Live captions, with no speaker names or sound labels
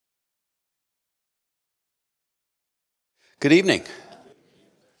Good evening.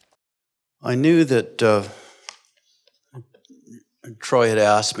 I knew that Troy had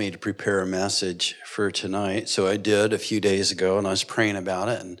asked me to prepare a message for tonight, so I did a few days ago, and I was praying about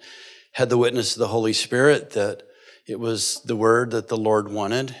it and had the witness of the Holy Spirit that it was the word that the Lord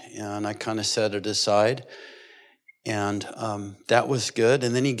wanted, and I kind of set it aside, and that was good.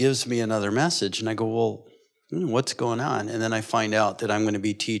 And then he gives me another message, and I go, well, what's going on? And then I find out that I'm going to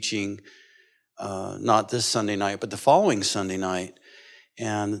be teaching not this Sunday night, but the following Sunday night.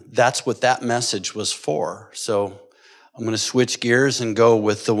 And that's what that message was for. So I'm going to switch gears and go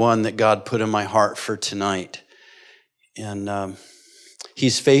with the one that God put in my heart for tonight. And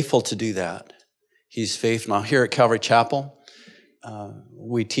he's faithful to do that. He's faithful. Now, here at Calvary Chapel,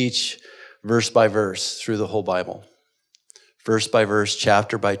 we teach verse by verse through the whole Bible. Verse by verse,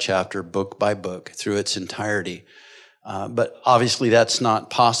 chapter by chapter, book by book, through its entirety. But obviously that's not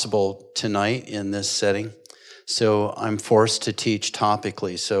possible tonight in this setting. So I'm forced to teach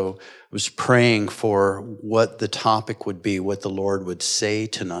topically. So I was praying for what the topic would be, what the Lord would say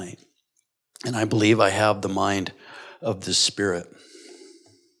tonight. And I believe I have the mind of the Spirit.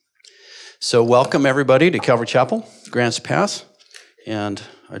 So welcome everybody to Calvary Chapel, Grants Pass. And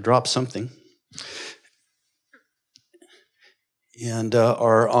I dropped something. And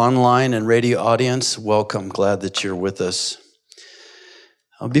our online and radio audience, welcome. Glad that you're with us.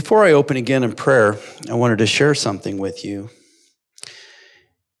 Before I open again in prayer, I wanted to share something with you.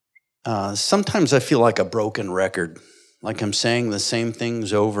 Sometimes I feel like a broken record, like I'm saying the same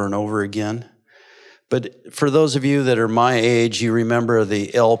things over and over again. But for those of you that are my age, you remember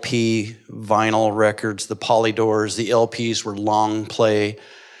the LP vinyl records, the Polydors. The LPs were long play.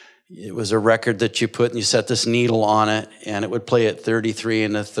 It was a record that you put and you set this needle on it, and it would play at 33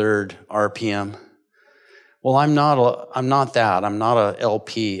 1/3 RPM. Well, I'm not that. I'm not a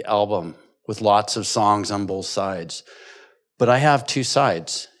LP album with lots of songs on both sides. But I have two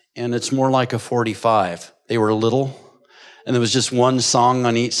sides, and it's more like a 45. They were little, and there was just one song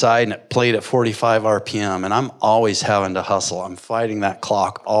on each side, and it played at 45 RPM, and I'm always having to hustle. I'm fighting that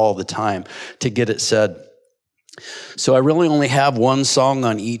clock all the time to get it said. So I really only have one song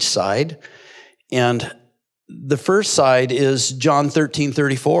on each side. And the first side is John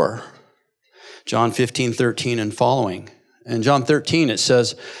 13:34, John 15:13 and following. In John 13, it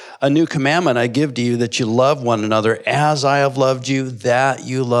says, "A new commandment I give to you, that you love one another as I have loved you, that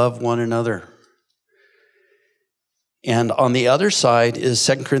you love one another." And on the other side is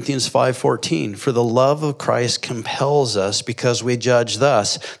 2 Corinthians 5:14. "For the love of Christ compels us, because we judge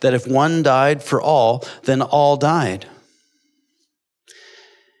thus, that if one died for all, then all died.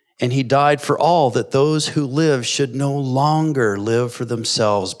 And he died for all, that those who live should no longer live for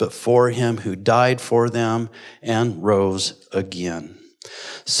themselves, but for him who died for them and rose again."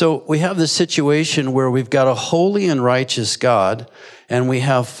 So we have this situation where we've got a holy and righteous God, and we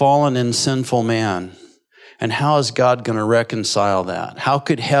have fallen and sinful man. And how is God going to reconcile that? How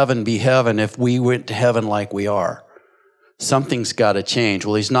could heaven be heaven if we went to heaven like we are? Something's got to change.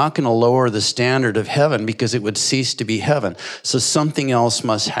 Well, he's not going to lower the standard of heaven because it would cease to be heaven. So something else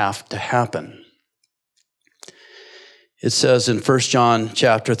must have to happen. It says in 1 John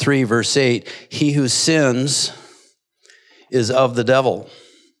chapter 3, verse 8, "He who sins is of the devil.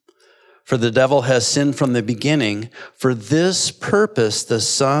 For the devil has sinned from the beginning. For this purpose the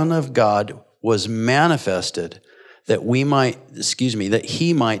Son of God was manifested, that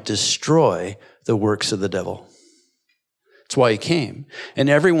he might destroy the works of the devil." That's why he came. And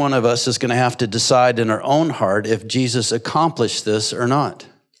every one of us is going to have to decide in our own heart if Jesus accomplished this or not.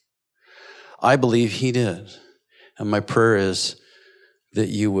 I believe he did. And my prayer is that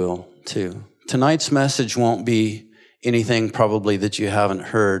you will too. Tonight's message won't be anything probably that you haven't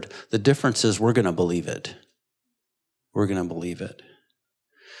heard. The difference is we're going to believe it. We're going to believe it.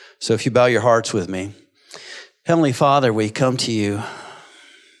 So if you bow your hearts with me. Heavenly Father, we come to you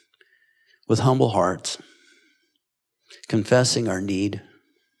with humble hearts, confessing our need.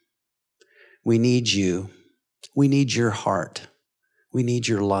 We need you. We need your heart. We need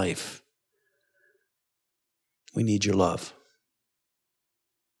your life. We need your love.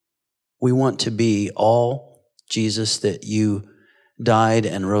 We want to be all, Jesus, that you died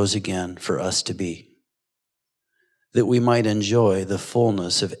and rose again for us to be, that we might enjoy the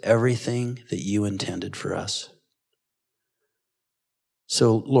fullness of everything that you intended for us.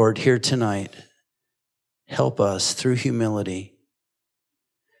 So, Lord, here tonight, help us through humility,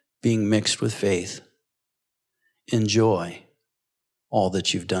 being mixed with faith, enjoy all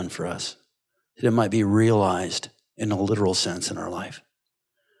that you've done for us, that it might be realized in a literal sense in our life.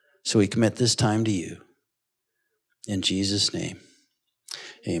 So we commit this time to you. In Jesus' name,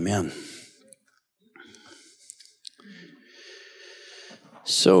 amen.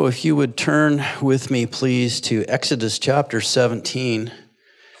 So if you would turn with me, please, to Exodus chapter 17.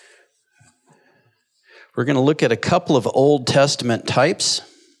 We're going to look at a couple of Old Testament types.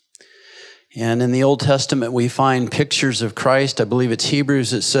 And in the Old Testament, we find pictures of Christ. I believe it's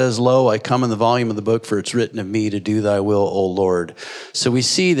Hebrews. It says, "Lo, I come in the volume of the book, for it's written of me to do thy will, O Lord." So we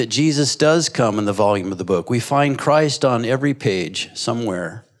see that Jesus does come in the volume of the book. We find Christ on every page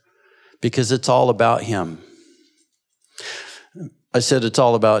somewhere because it's all about him. I said it's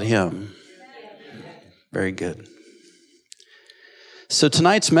all about him. Very good. So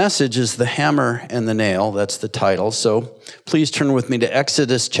tonight's message is The Hammer and the Nail. That's the title. So please turn with me to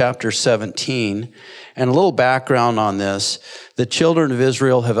Exodus chapter 17. And a little background on this. The children of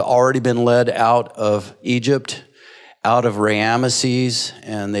Israel have already been led out of Egypt, out of Ramesses,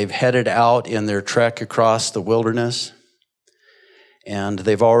 and they've headed out in their trek across the wilderness. And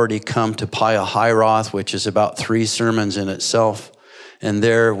they've already come to Pi-hahiroth, which is about 3 sermons in itself. And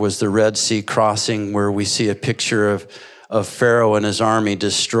there was the Red Sea crossing, where we see a picture of Pharaoh and his army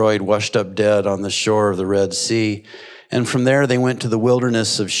destroyed, washed up dead on the shore of the Red Sea. And from there, they went to the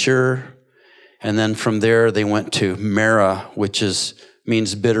wilderness of Shur. And then from there, they went to Marah, which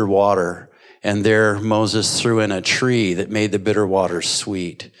means bitter water. And there, Moses threw in a tree that made the bitter water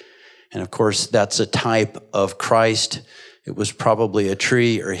sweet. And of course, that's a type of Christ. It was probably a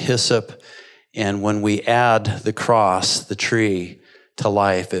tree or hyssop. And when we add the cross, the tree, to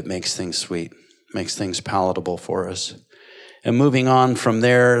life, it makes things sweet, makes things palatable for us. And moving on from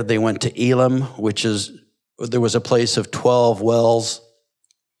there, they went to Elim, there was a place of 12 wells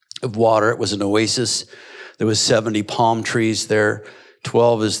of water. It was an oasis. There was 70 palm trees there.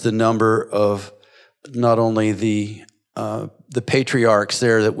 12 is the number of not only the patriarchs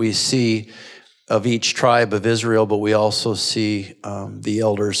there that we see of each tribe of Israel, but we also see the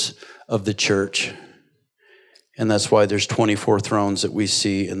elders of the church. And that's why there's 24 thrones that we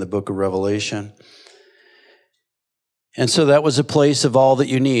see in the book of Revelation. And so that was a place of all that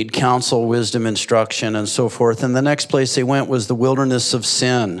you need: counsel, wisdom, instruction, and so forth. And the next place they went was the wilderness of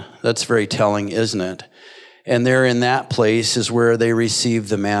sin. That's very telling, isn't it? And there in that place is where they received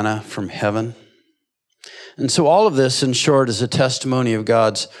the manna from heaven. And so all of this, in short, is a testimony of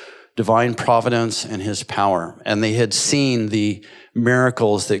God's divine providence and his power. And they had seen the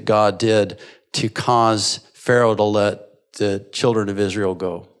miracles that God did to cause Pharaoh to let the children of Israel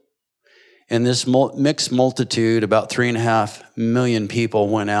go. And this mixed multitude, about 3.5 million people,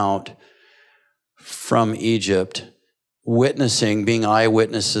 went out from Egypt, witnessing, being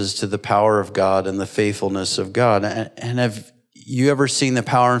eyewitnesses to the power of God and the faithfulness of God. And have you ever seen the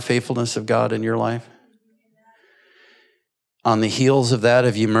power and faithfulness of God in your life? On the heels of that,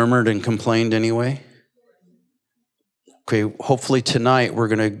 have you murmured and complained anyway? Okay, hopefully tonight we're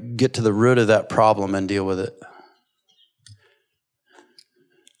going to get to the root of that problem and deal with it.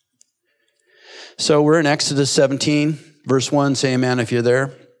 So we're in Exodus 17, verse 1. Say amen if you're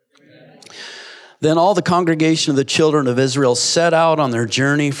there. Amen. Then all the congregation of the children of Israel set out on their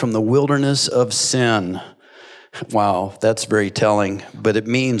journey from the wilderness of sin. Wow, that's very telling, but it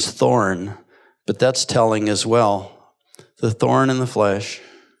means thorn, but that's telling as well. The thorn in the flesh,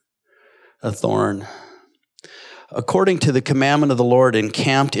 a thorn. According to the commandment of the Lord,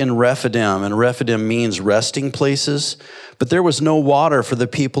 encamped in Rephidim, and Rephidim means resting places, but there was no water for the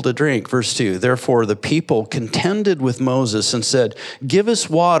people to drink. Verse 2, therefore the people contended with Moses and said, "Give us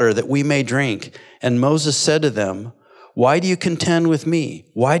water that we may drink." And Moses said to them, "Why do you contend with me?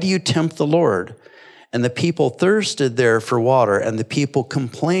 Why do you tempt the Lord?" And the people thirsted there for water, and the people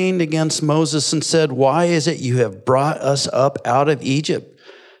complained against Moses and said, "Why is it you have brought us up out of Egypt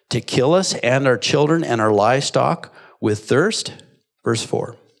to kill us and our children and our livestock with thirst?" Verse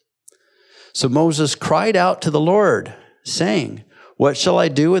 4. So Moses cried out to the Lord, saying, "What shall I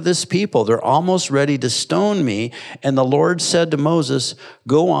do with this people? They're almost ready to stone me." And the Lord said to Moses,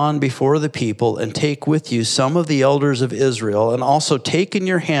 "Go on before the people and take with you some of the elders of Israel, and also take in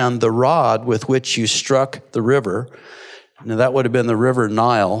your hand the rod with which you struck the river." Now that would have been the river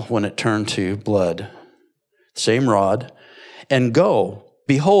Nile when it turned to blood. Same rod. "And go.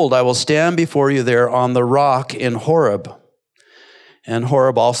 Behold, I will stand before you there on the rock in Horeb." And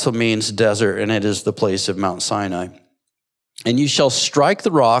Horeb also means desert, and it is the place of Mount Sinai. "And you shall strike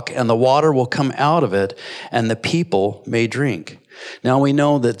the rock, and the water will come out of it, and the people may drink." Now we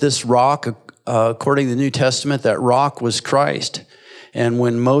know that this rock, according to the New Testament, that rock was Christ. And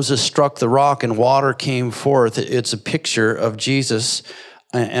when Moses struck the rock and water came forth, it's a picture of Jesus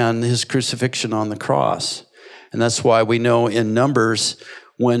and his crucifixion on the cross. And that's why we know in Numbers,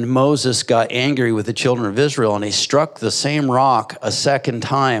 when Moses got angry with the children of Israel and he struck the same rock a second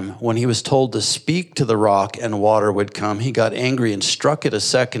time, when he was told to speak to the rock and water would come, he got angry and struck it a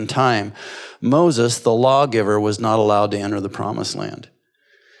second time. Moses, the lawgiver, was not allowed to enter the promised land.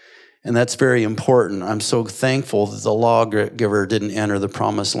 And that's very important. I'm so thankful that the lawgiver didn't enter the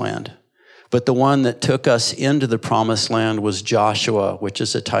promised land. But the one that took us into the promised land was Joshua, which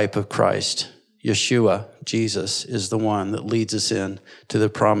is a type of Christ. Yeshua, Jesus, is the one that leads us in to the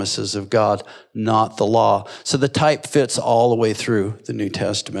promises of God, not the law. So the type fits all the way through the New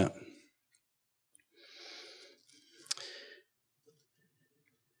Testament.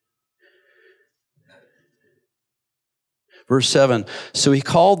 Verse 7, so he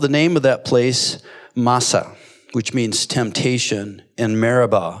called the name of that place Massa, which means temptation, and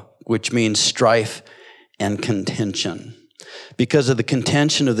Meribah, which means strife and contention, because of the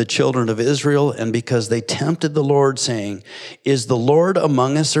contention of the children of Israel and because they tempted the Lord, saying, is the Lord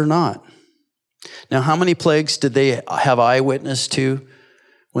among us or not? Now, how many plagues did they have eyewitness to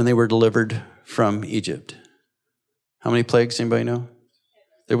when they were delivered from Egypt? How many plagues, anybody know?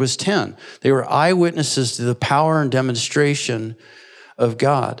 There was 10. They were eyewitnesses to the power and demonstration of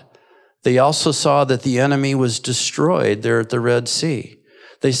God. They also saw that the enemy was destroyed there at the Red Sea.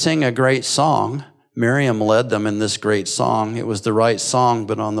 They sang a great song. Miriam led them in this great song. It was the right song,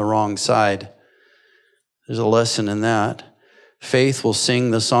 but on the wrong side. There's a lesson in that. Faith will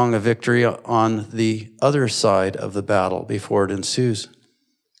sing the song of victory on the other side of the battle before it ensues.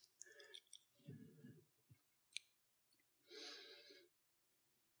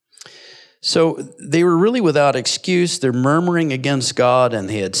 So they were really without excuse. They're murmuring against God, and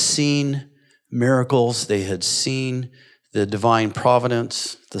they had seen miracles. They had seen the divine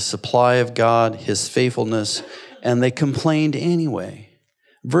providence, the supply of God, his faithfulness, and they complained anyway.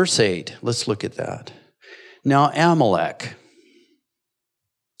 Verse 8, let's look at that. Now Amalek.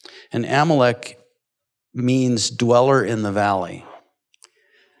 And Amalek means dweller in the valley.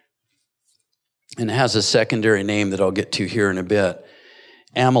 And it has a secondary name that I'll get to here in a bit.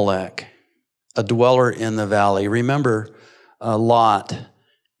 Amalek, a dweller in the valley. Remember, Lot,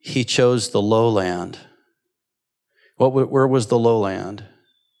 he chose the lowland. Where was the lowland?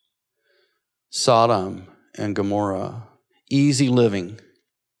 Sodom and Gomorrah. Easy living.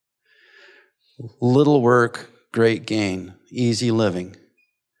 Little work, great gain. Easy living.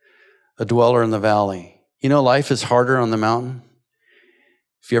 A dweller in the valley. You know, life is harder on the mountain.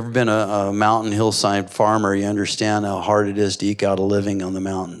 If you've ever been a mountain hillside farmer, you understand how hard it is to eke out a living on the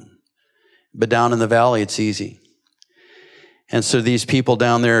mountain. But down in the valley, it's easy. And so these people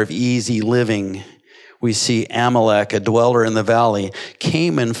down there of easy living, we see Amalek, a dweller in the valley,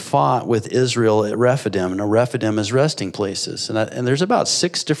 came and fought with Israel at Rephidim. And Rephidim is resting places. And there's about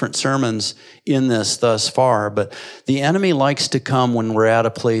 6 different sermons in this thus far. But the enemy likes to come when we're at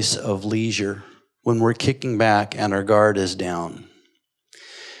a place of leisure, when we're kicking back and our guard is down.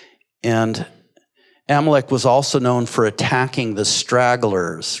 And Amalek was also known for attacking the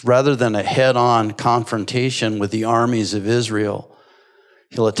stragglers. Rather than a head-on confrontation with the armies of Israel,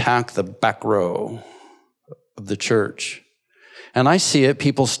 he'll attack the back row of the church. And I see it.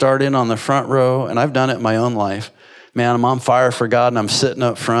 People start in on the front row, and I've done it in my own life. Man, I'm on fire for God, and I'm sitting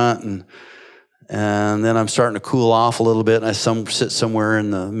up front, and then I'm starting to cool off a little bit, and I sit somewhere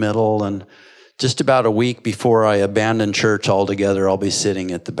in the middle, and just about a week before I abandon church altogether, I'll be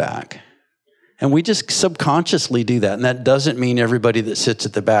sitting at the back. And we just subconsciously do that. And that doesn't mean everybody that sits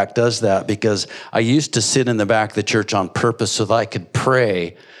at the back does that, because I used to sit in the back of the church on purpose so that I could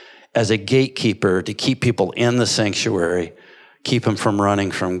pray as a gatekeeper to keep people in the sanctuary, keep them from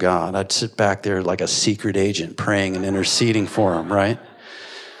running from God. I'd sit back there like a secret agent praying and interceding for them, right?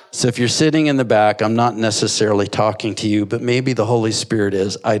 So if you're sitting in the back, I'm not necessarily talking to you, but maybe the Holy Spirit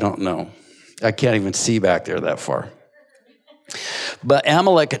is. I don't know. I can't even see back there that far. But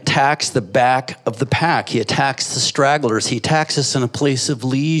Amalek attacks the back of the pack. He attacks the stragglers. He attacks us in a place of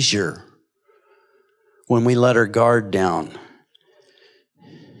leisure when we let our guard down.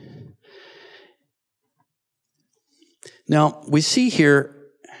 Now, we see here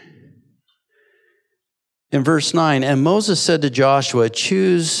in verse 9, and Moses said to Joshua,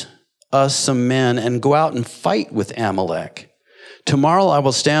 choose us some men and go out and fight with Amalek. Tomorrow I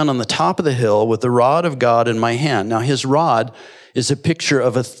will stand on the top of the hill with the rod of God in my hand. Now, his rod is a picture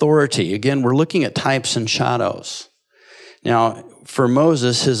of authority. Again, we're looking at types and shadows. Now, for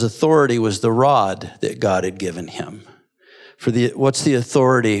Moses, his authority was the rod that God had given him. What's the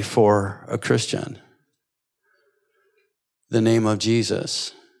authority for a Christian? The name of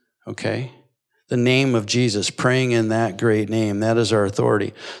Jesus, okay? The name of Jesus, praying in that great name. That is our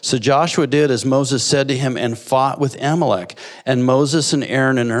authority. So Joshua did as Moses said to him and fought with Amalek. And Moses and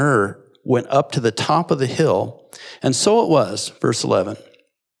Aaron and Hur went up to the top of the hill. And so it was, verse 11,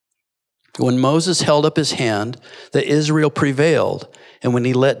 when Moses held up his hand, that Israel prevailed. And when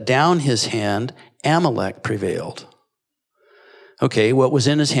he let down his hand, Amalek prevailed. Okay, what was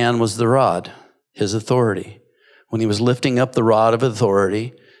in his hand was the rod, his authority. When he was lifting up the rod of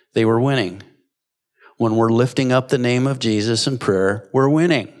authority, they were winning. When we're lifting up the name of Jesus in prayer, we're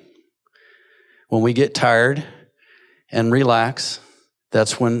winning. When we get tired and relax,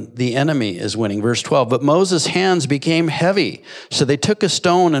 that's when the enemy is winning. Verse 12, but Moses' hands became heavy, so they took a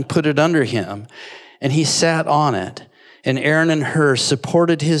stone and put it under him, and he sat on it. And Aaron and Hur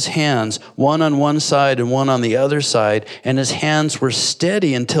supported his hands, one on one side and one on the other side, and his hands were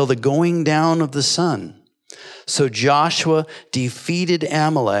steady until the going down of the sun. So Joshua defeated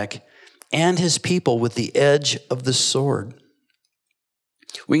Amalek and his people with the edge of the sword.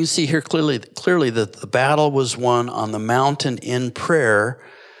 We can see here clearly that the battle was won on the mountain in prayer,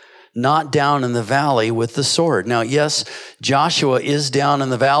 not down in the valley with the sword. Now, yes, Joshua is down in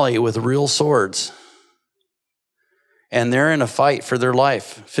the valley with real swords, and they're in a fight for their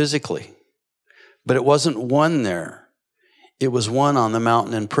life physically, but it wasn't won there. It was won on the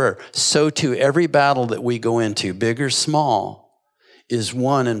mountain in prayer. So too, every battle that we go into, big or small, is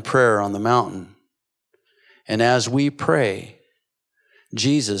won in prayer on the mountain. And as we pray,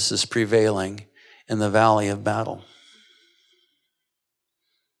 Jesus is prevailing in the valley of battle.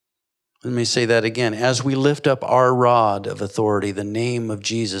 Let me say that again. As we lift up our rod of authority, the name of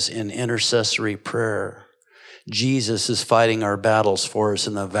Jesus in intercessory prayer, Jesus is fighting our battles for us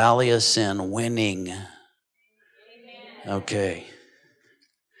in the valley of sin, winning. Amen. Okay.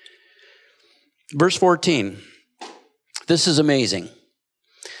 Verse 14. This is amazing.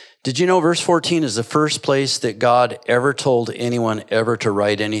 Did you know verse 14 is the first place that God ever told anyone ever to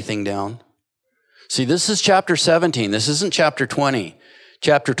write anything down? See, this is chapter 17. This isn't chapter 20.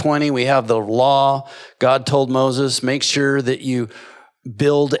 Chapter 20, we have the law. God told Moses, make sure that you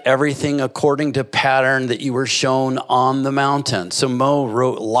build everything according to pattern that you were shown on the mountain. So Mo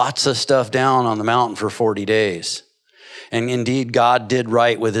wrote lots of stuff down on the mountain for 40 days. And indeed, God did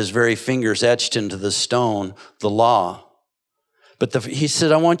write with his very fingers etched into the stone the law. But he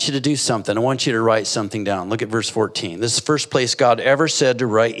said, I want you to do something. I want you to write something down. Look at verse 14. This is the first place God ever said to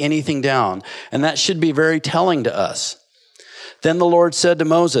write anything down. And that should be very telling to us. Then the Lord said to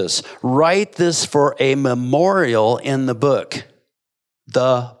Moses, write this for a memorial in the book,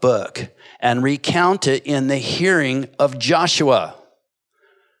 and recount it in the hearing of Joshua,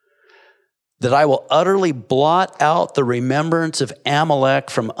 that I will utterly blot out the remembrance of Amalek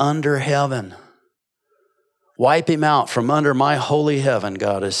from under heaven. Wipe him out from under my holy heaven,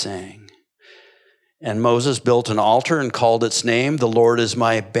 God is saying. And Moses built an altar and called its name, the Lord is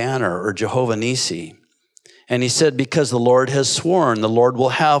my banner, or Jehovah Nissi. And he said, because the Lord has sworn, the Lord will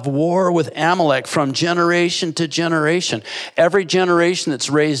have war with Amalek from generation to generation. Every generation that's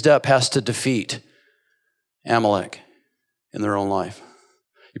raised up has to defeat Amalek in their own life.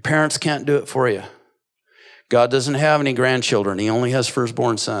 Your parents can't do it for you. God doesn't have any grandchildren. He only has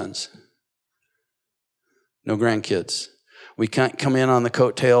firstborn sons. No grandkids. We can't come in on the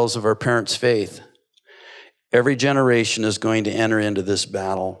coattails of our parents' faith. Every generation is going to enter into this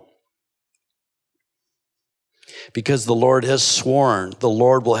battle. Because the Lord has sworn, the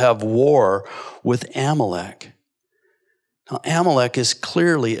Lord will have war with Amalek. Now, Amalek is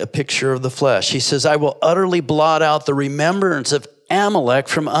clearly a picture of the flesh. He says, I will utterly blot out the remembrance of Amalek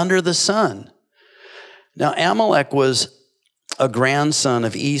from under the sun. Now, Amalek was a grandson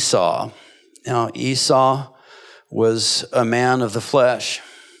of Esau. Now, Esau was a man of the flesh.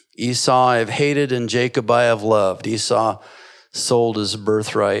 Esau I have hated and Jacob I have loved. Esau sold his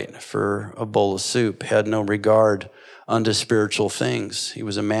birthright for a bowl of soup, had no regard unto spiritual things. He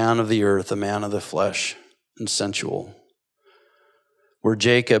was a man of the earth, a man of the flesh, and sensual. Where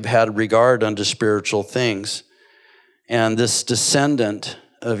Jacob had regard unto spiritual things. And this descendant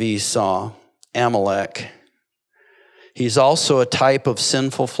of Esau, Amalek, he's also a type of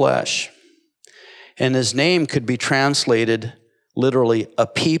sinful flesh. And his name could be translated literally, a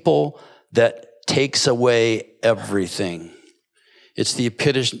people that takes away everything. It's the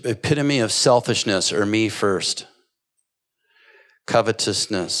epitome of selfishness, or me first.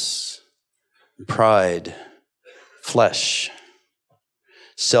 Covetousness, pride, flesh,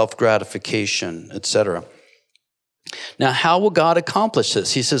 self-gratification, etc. Now, how will God accomplish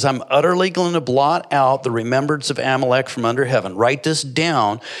this? He says, I'm utterly going to blot out the remembrance of Amalek from under heaven. Write this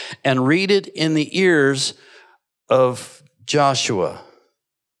down and read it in the ears of Joshua.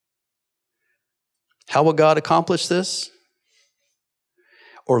 How will God accomplish this?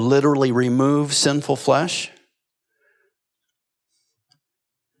 Or literally remove sinful flesh?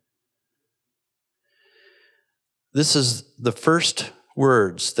 This is the first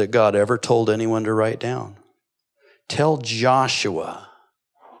words that God ever told anyone to write down. Tell Joshua.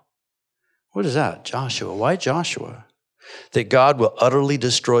 What is that? Joshua. Why Joshua? That God will utterly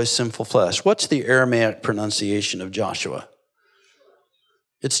destroy sinful flesh. What's the Aramaic pronunciation of Joshua?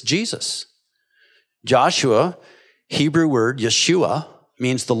 It's Jesus. Joshua, Hebrew word Yeshua,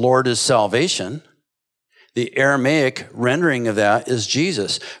 means the Lord is salvation. The Aramaic rendering of that is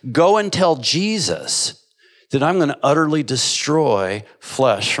Jesus. Go and tell Jesus that I'm going to utterly destroy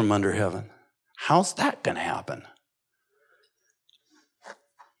flesh from under heaven. How's that going to happen?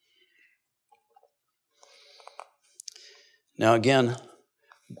 Now again,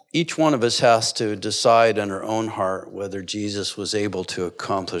 each one of us has to decide in our own heart whether Jesus was able to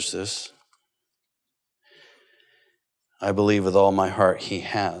accomplish this. I believe with all my heart he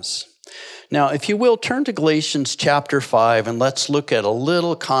has. Now, if you will, turn to Galatians chapter 5 and let's look at a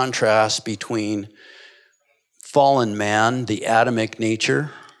little contrast between fallen man, the Adamic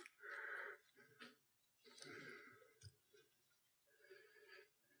nature,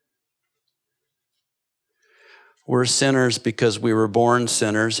 we're sinners because we were born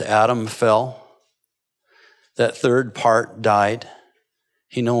sinners. Adam fell. That third part died.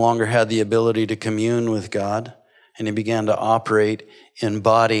 He no longer had the ability to commune with God, and he began to operate in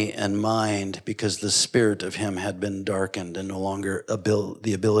body and mind because the spirit of him had been darkened and no longer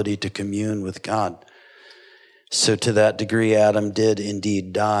the ability to commune with God. So to that degree, Adam did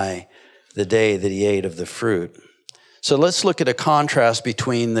indeed die the day that he ate of the fruit. So let's look at a contrast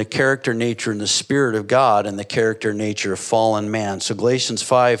between the character, nature, and the Spirit of God and the character, nature of fallen man. So Galatians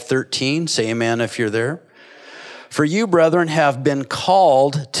 5:13, say amen if you're there. For you, brethren, have been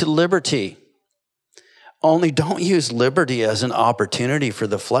called to liberty. Only don't use liberty as an opportunity for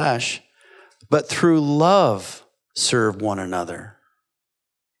the flesh, but through love serve one another.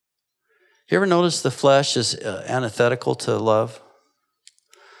 You ever notice the flesh is antithetical to love?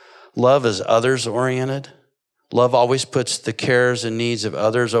 Love is others-oriented. Love always puts the cares and needs of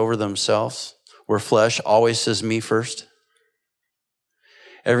others over themselves, where flesh always says me first.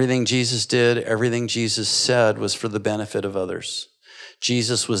 Everything Jesus did, everything Jesus said was for the benefit of others.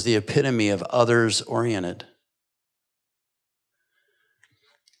 Jesus was the epitome of others-oriented.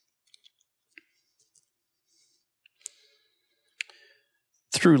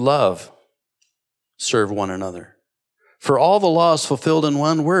 Through love, serve one another. For all the law is fulfilled in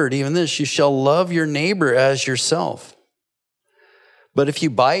one word, even this, you shall love your neighbor as yourself. But if you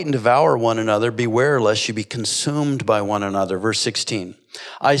bite and devour one another, beware lest you be consumed by one another. Verse 16,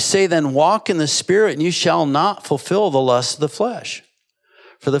 I say then, walk in the Spirit, and you shall not fulfill the lust of the flesh.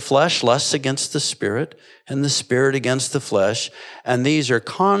 For the flesh lusts against the Spirit, and the Spirit against the flesh, and these are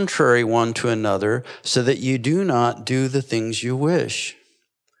contrary one to another, so that you do not do the things you wish.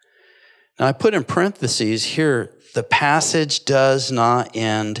 Now I put in parentheses here, the passage does not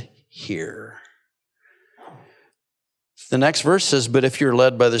end here. The next verse says, but if you're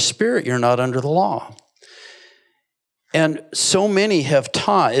led by the Spirit, you're not under the law. And so many have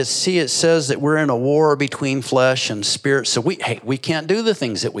taught, it says that we're in a war between flesh and spirit, so we can't do the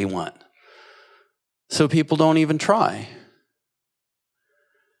things that we want. So people don't even try.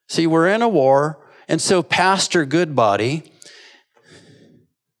 See, we're in a war, and so Pastor Goodbody,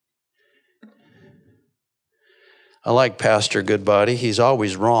 I like Pastor Goodbody. He's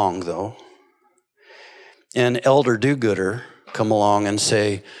always wrong, though. And Elder Do-Gooder come along and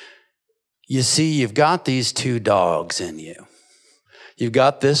say, you see, you've got these two dogs in you. You've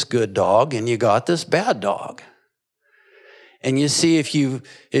got this good dog and you got this bad dog. And you see, if you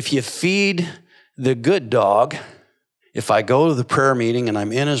feed the good dog, if I go to the prayer meeting and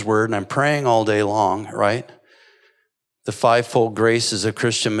I'm in his word and I'm praying all day long, right? The fivefold graces of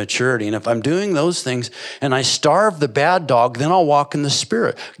Christian maturity. And if I'm doing those things and I starve the bad dog, then I'll walk in the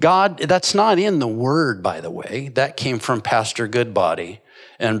Spirit. God, that's not in the word, by the way. That came from Pastor Goodbody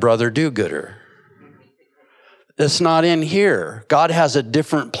and Brother Do-Gooder. It's not in here. God has a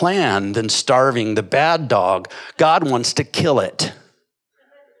different plan than starving the bad dog. God wants to kill it.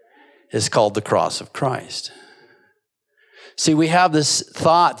 It's called the cross of Christ. See, we have this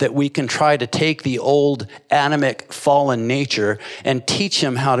thought that we can try to take the old Adamic fallen nature and teach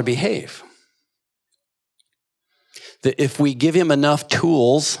him how to behave. That if we give him enough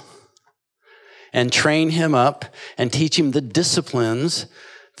tools and train him up and teach him the disciplines,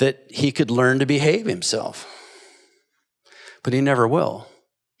 that he could learn to behave himself. But he never will.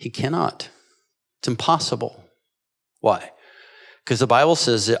 He cannot. It's impossible. Why? Because the Bible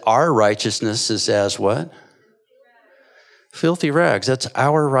says that our righteousness is as what? Filthy rags. That's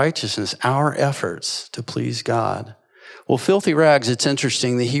our righteousness, our efforts to please God. Well, filthy rags, it's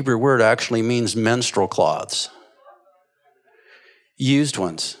interesting. The Hebrew word actually means menstrual cloths. Used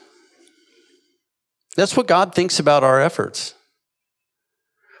ones. That's what God thinks about our efforts.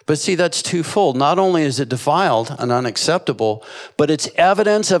 But see, that's twofold. Not only is it defiled and unacceptable, but it's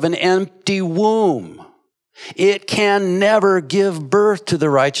evidence of an empty womb. It can never give birth to the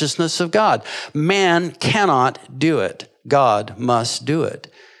righteousness of God. Man cannot do it. God must do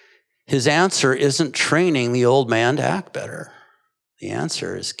it. His answer isn't training the old man to act better. The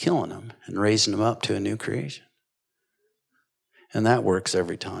answer is killing him and raising him up to a new creation. And that works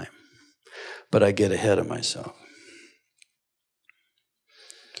every time. But I get ahead of myself.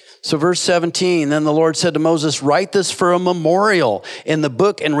 So verse 17, then the Lord said to Moses, write this for a memorial in the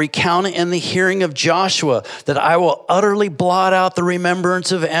book and recount it in the hearing of Joshua, that I will utterly blot out the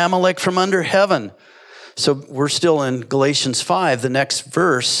remembrance of Amalek from under heaven. So we're still in Galatians 5. The next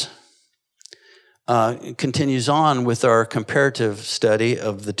verse continues on with our comparative study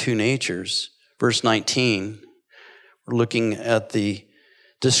of the two natures. Verse 19, we're looking at the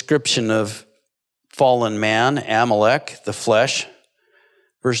description of fallen man, Amalek, the flesh.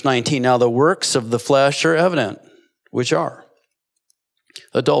 Verse 19, now the works of the flesh are evident, which are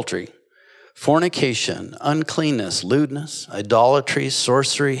adultery, fornication, uncleanness, lewdness, idolatry,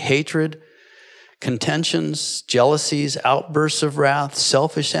 sorcery, hatred, contentions, jealousies, outbursts of wrath,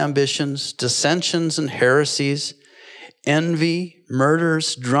 selfish ambitions, dissensions and heresies, envy,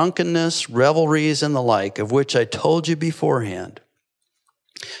 murders, drunkenness, revelries, and the like, of which I told you beforehand.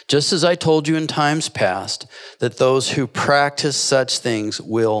 Just as I told you in times past, that those who practice such things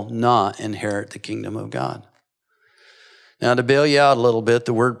will not inherit the kingdom of God. Now, to bail you out a little bit,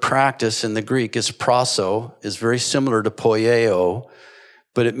 the word practice in the Greek is proso, is very similar to poieo,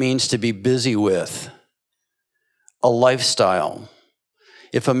 but it means to be busy with, a lifestyle.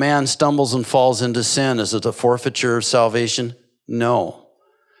 If a man stumbles and falls into sin, is it a forfeiture of salvation? No.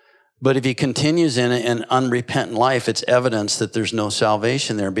 But if he continues in an unrepentant life, it's evidence that there's no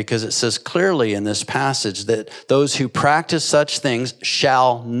salvation there, because it says clearly in this passage that those who practice such things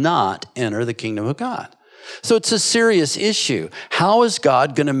shall not enter the kingdom of God. So it's a serious issue. How is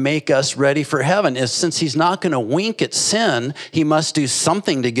God going to make us ready for heaven? Since he's not going to wink at sin, he must do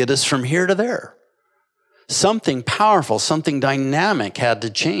something to get us from here to there. Something powerful, something dynamic had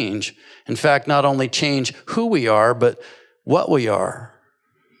to change. In fact, not only change who we are, but what we are.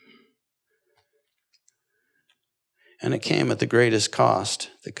 And it came at the greatest cost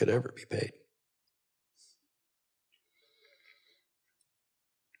that could ever be paid.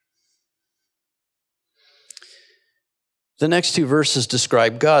 The next two verses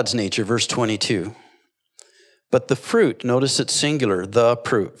describe God's nature. Verse 22. But the fruit, notice it's singular, the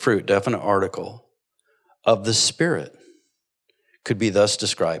fruit, definite article, of the Spirit could be thus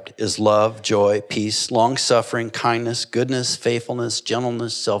described, is love, joy, peace, long-suffering, kindness, goodness, faithfulness,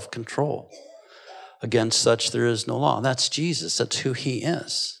 gentleness, self-control. Against such there is no law. That's Jesus. That's who he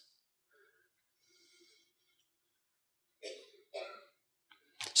is.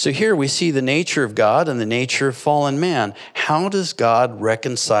 So here we see the nature of God and the nature of fallen man. How does God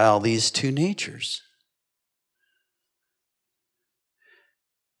reconcile these two natures?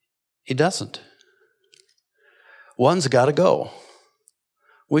 He doesn't. One's got to go.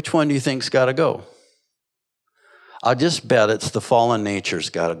 Which one do you think's got to go? I'll just bet it's the fallen nature's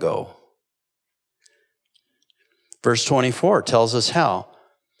got to go. Verse 24 tells us how.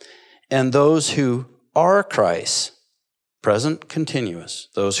 And those who are Christ, present continuous,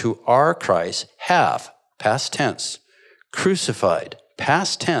 those who are Christ have, past tense, crucified,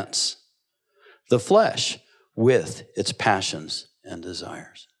 past tense, the flesh with its passions and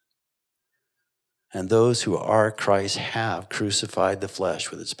desires. And those who are Christ have crucified the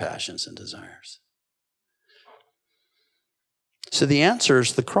flesh with its passions and desires. So the answer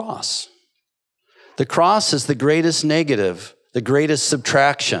is the cross. The cross is the greatest negative, the greatest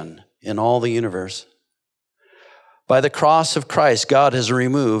subtraction in all the universe. By the cross of Christ, God has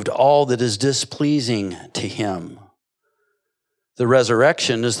removed all that is displeasing to him. The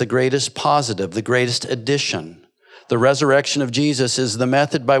resurrection is the greatest positive, the greatest addition. The resurrection of Jesus is the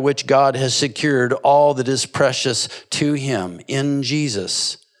method by which God has secured all that is precious to him in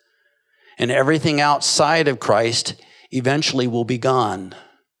Jesus. And everything outside of Christ eventually will be gone.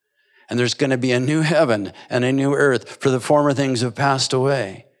 And there's going to be a new heaven and a new earth, for the former things have passed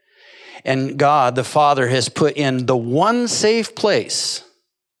away. And God, the Father, has put in the one safe place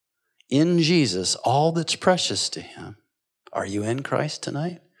in Jesus all that's precious to him. Are you in Christ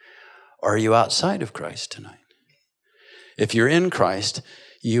tonight? Or are you outside of Christ tonight? If you're in Christ,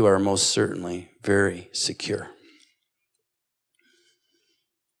 you are most certainly very secure.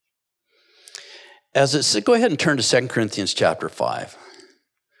 Go ahead and turn to 2 Corinthians chapter 5.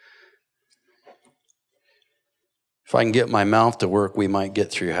 If I can get my mouth to work, we might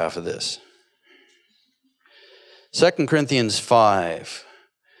get through half of this. 2 Corinthians 5.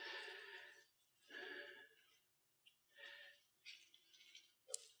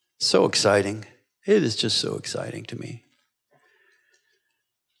 So exciting. It is just so exciting to me.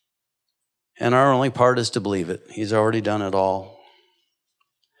 And our only part is to believe it. He's already done it all.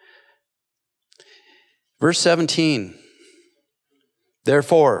 Verse 17.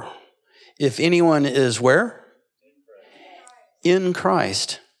 Therefore, if anyone is where? In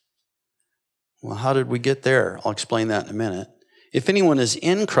Christ. Well, how did we get there? I'll explain that in a minute. If anyone is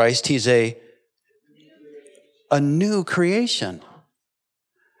in Christ, he's a new creation.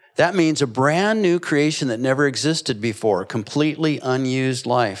 That means a brand new creation that never existed before, completely unused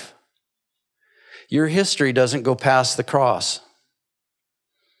life. Your history doesn't go past the cross.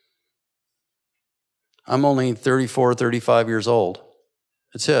 I'm only 34, 35 years old.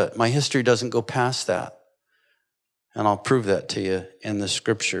 That's it. My history doesn't go past that. And I'll prove that to you in the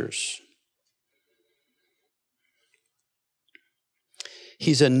scriptures.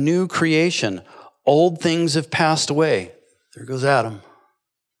 He's a new creation. Old things have passed away. There goes Adam.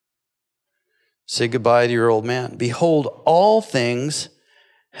 Say goodbye to your old man. Behold, all things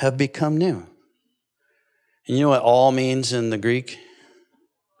have become new. And you know what all means in the Greek?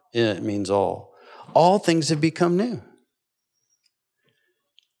 It means all. All things have become new.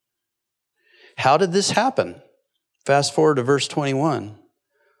 How did this happen? Fast forward to verse 21.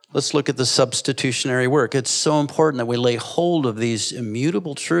 Let's look at the substitutionary work. It's so important that we lay hold of these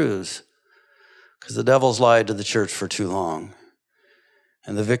immutable truths because the devil's lied to the church for too long.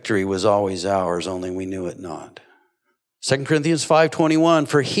 And the victory was always ours, only we knew it not. 2 Corinthians 5:21,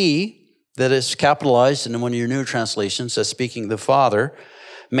 for he, that is capitalized in one of your new translations, that's speaking the Father,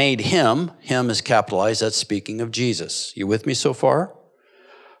 made him is capitalized, that's speaking of Jesus. You with me so far?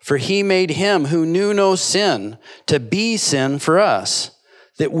 For he made him who knew no sin to be sin for us,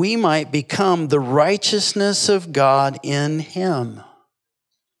 that we might become the righteousness of God in him.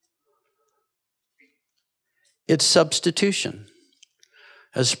 It's substitution.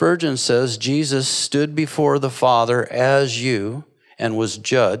 As Spurgeon says, Jesus stood before the Father as you and was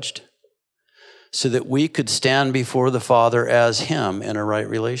judged so that we could stand before the Father as him in a right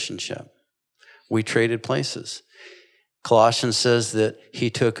relationship. We traded places. Colossians says that he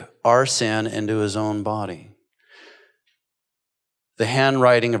took our sin into his own body. The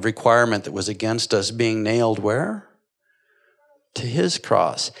handwriting of requirement that was against us being nailed where? To his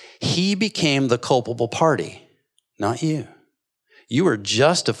cross. He became the culpable party, not you. You were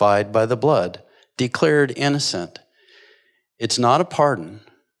justified by the blood, declared innocent. It's not a pardon.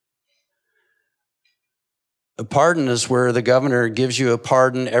 A pardon is where the governor gives you a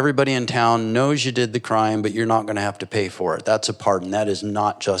pardon. Everybody in town knows you did the crime, but you're not going to have to pay for it. That's a pardon. That is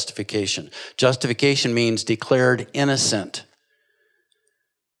not justification. Justification means declared innocent.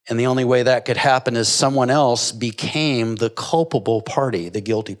 And the only way that could happen is someone else became the culpable party, the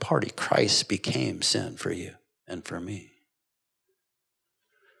guilty party. Christ became sin for you and for me,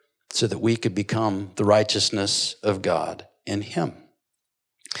 so that we could become the righteousness of God in him.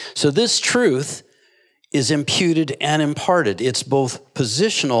 So this truth is imputed and imparted. It's both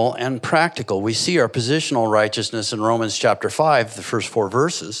positional and practical. We see our positional righteousness in Romans chapter 5, the first 4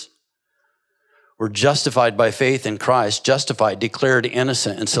 verses. We're justified by faith in Christ, justified, declared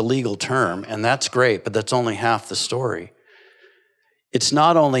innocent. It's a legal term, and that's great, but that's only half the story. It's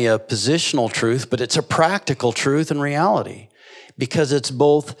not only a positional truth, but it's a practical truth and reality, because it's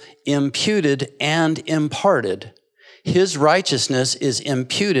both imputed and imparted. His righteousness is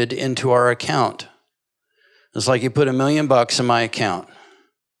imputed into our account. It's like you put $1 million in my account.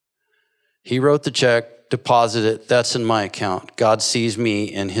 He wrote the check, deposited it, that's in my account. God sees me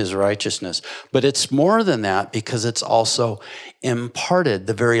in his righteousness. But it's more than that because it's also imparted.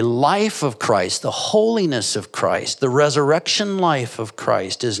 The very life of Christ, the holiness of Christ, the resurrection life of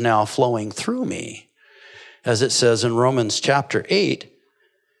Christ is now flowing through me. As it says in Romans chapter 8,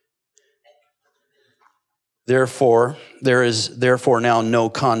 therefore, there is now no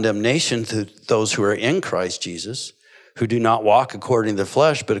condemnation to those who are in Christ Jesus, who do not walk according to the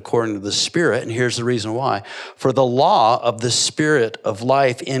flesh, but according to the Spirit. And here's the reason why. For the law of the Spirit of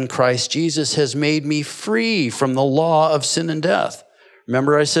life in Christ Jesus has made me free from the law of sin and death.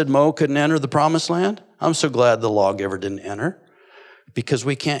 Remember I said Mo couldn't enter the promised land? I'm so glad the lawgiver didn't enter, because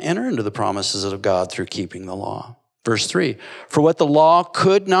we can't enter into the promises of God through keeping the law. Verse 3, for what the law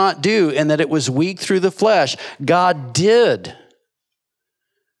could not do, in that it was weak through the flesh, God did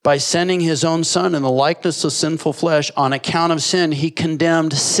by sending his own Son in the likeness of sinful flesh. On account of sin, he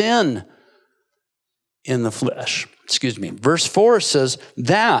condemned sin in the flesh. Verse 4 says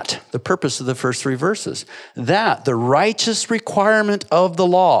that, the purpose of the first three verses, that the righteous requirement of the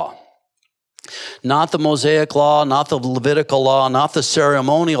law, not the Mosaic law, not the Levitical law, not the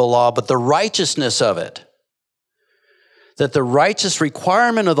ceremonial law, but the righteousness of it, that the righteous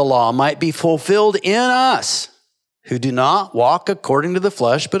requirement of the law might be fulfilled in us who do not walk according to the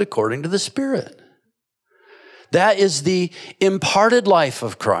flesh, but according to the Spirit. That is the imparted life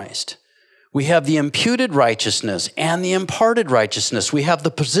of Christ. We have the imputed righteousness and the imparted righteousness. We have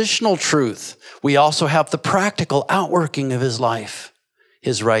the positional truth. We also have the practical outworking of his life,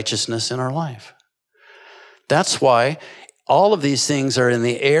 his righteousness in our life. That's why all of these things are in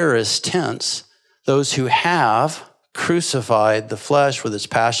the aorist tense. Those who have crucified the flesh with its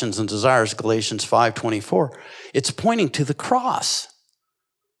passions and desires, Galatians 5:24. It's pointing to the cross.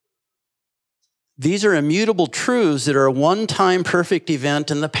 These are immutable truths that are a one-time perfect event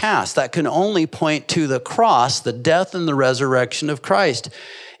in the past that can only point to the cross, the death and the resurrection of Christ.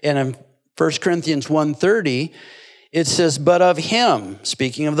 And in 1 Corinthians 1:30, it says, but of him,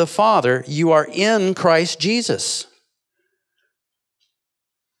 speaking of the Father, you are in Christ Jesus.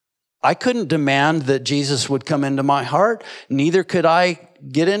 I couldn't demand that Jesus would come into my heart. Neither could I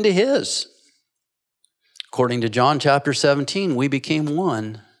get into his. According to John chapter 17, we became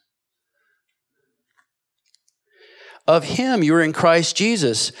one. Of him you are in Christ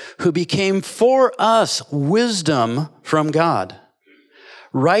Jesus, who became for us wisdom from God,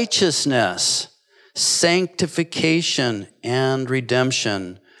 righteousness, sanctification, and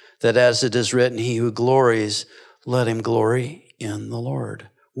redemption, that as it is written, he who glories, let him glory in the Lord.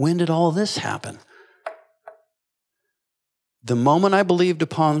 When did all this happen? The moment I believed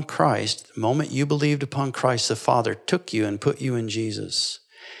upon Christ, the moment you believed upon Christ, the Father took you and put you in Jesus.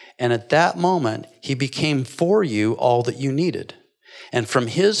 And at that moment, he became for you all that you needed. And from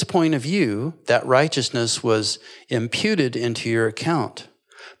his point of view, that righteousness was imputed into your account.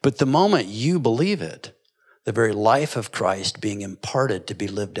 But the moment you believe it, the very life of Christ being imparted to be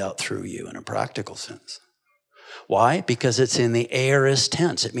lived out through you in a practical sense. Why? Because it's in the aorist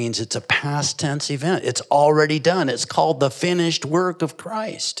tense. It means it's a past tense event. It's already done. It's called the finished work of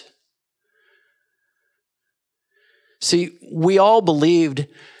Christ. See, we all believed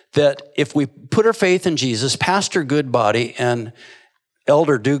that if we put our faith in Jesus, Pastor Goodbody and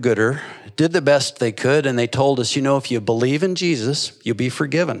Elder Do-Gooder did the best they could, and they told us, you know, if you believe in Jesus, you'll be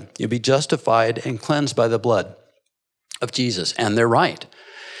forgiven. You'll be justified and cleansed by the blood of Jesus. And they're right.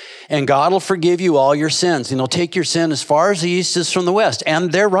 And God will forgive you all your sins, and he'll take your sin as far as the east is from the west.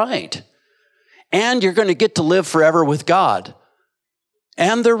 And they're right. And you're going to get to live forever with God.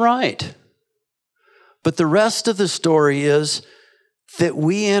 And they're right. But the rest of the story is that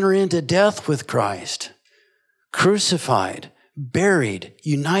we enter into death with Christ, crucified, buried,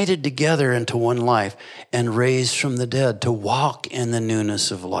 united together into one life, and raised from the dead to walk in the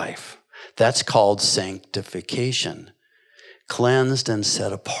newness of life. That's called sanctification. Cleansed and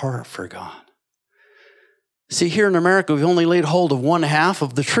set apart for God. See, here in America, we've only laid hold of one half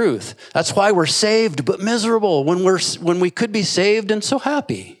of the truth. That's why we're saved but miserable when we could be saved and so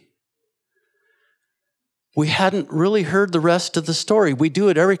happy. We hadn't really heard the rest of the story. We do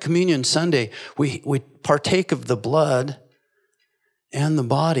it every communion Sunday. We partake of the blood and the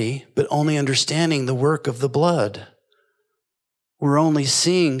body, but only understanding the work of the blood. We're only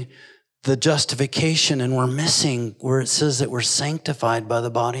seeing the justification, and we're missing where it says that we're sanctified by the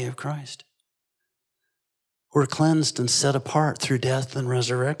body of Christ. We're cleansed and set apart through death and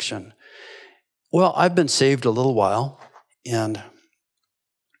resurrection. Well, I've been saved a little while, and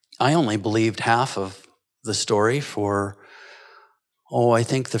I only believed half of the story for, I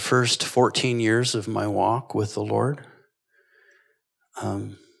think the first 14 years of my walk with the Lord.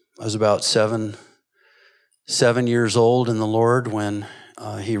 I was about seven years old in the Lord when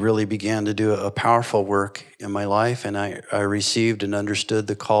he really began to do a powerful work in my life, and I received and understood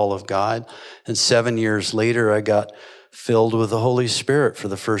the call of God. And 7 years later, I got filled with the Holy Spirit for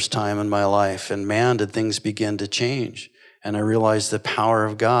the first time in my life. And man, did things begin to change. And I realized the power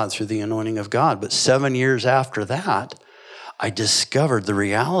of God through the anointing of God. But 7 years after that, I discovered the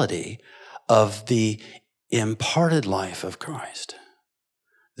reality of the imparted life of Christ.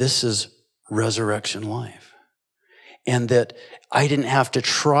 This is resurrection life. And that I didn't have to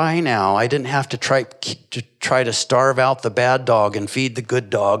try now. I didn't have to try to starve out the bad dog and feed the good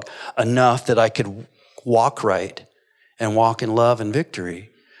dog enough that I could walk right and walk in love and victory.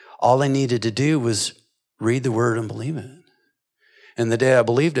 All I needed to do was read the word and believe it. And the day I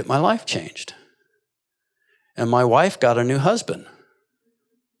believed it, my life changed. And my wife got a new husband.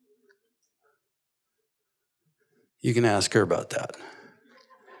 You can ask her about that.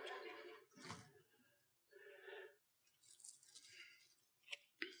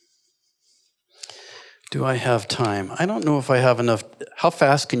 Do I have time? I don't know if I have enough. How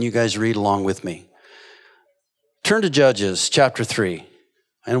fast can you guys read along with me? Turn to Judges chapter 3,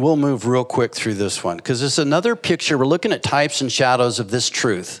 and we'll move real quick through this one, because it's another picture. We're looking at types and shadows of this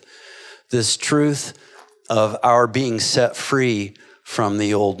truth of our being set free from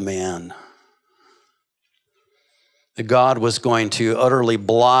the old man. That God was going to utterly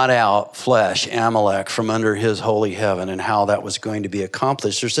blot out flesh, Amalek, from under his holy heaven, and how that was going to be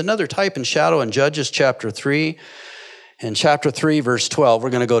accomplished. There's another type and shadow in Judges chapter 3. In chapter 3, verse 12,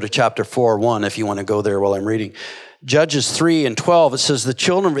 we're going to go to chapter 4, 1, if you want to go there while I'm reading. Judges 3 and 12, it says, the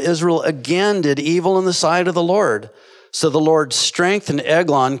children of Israel again did evil in the sight of the Lord. So the Lord strengthened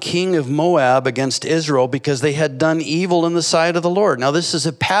Eglon, king of Moab, against Israel because they had done evil in the sight of the Lord. Now, this is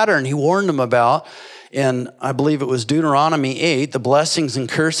a pattern he warned them about in, I believe it was Deuteronomy 8, the blessings and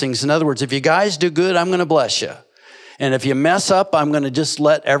cursings. In other words, if you guys do good, I'm going to bless you. And if you mess up, I'm going to just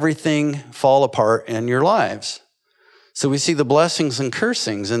let everything fall apart in your lives. So we see the blessings and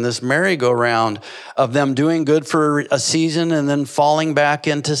cursings in this merry-go-round of them doing good for a season and then falling back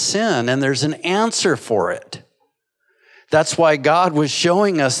into sin. And there's an answer for it. That's why God was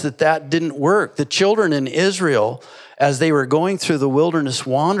showing us that that didn't work. The children in Israel, as they were going through the wilderness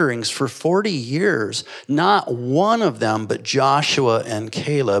wanderings for 40 years, not one of them but Joshua and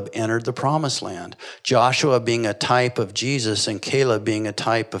Caleb entered the promised land. Joshua being a type of Jesus and Caleb being a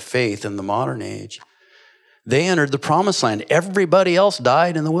type of faith in the modern age. They entered the promised land. Everybody else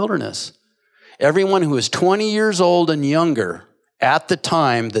died in the wilderness. Everyone who was 20 years old and younger at the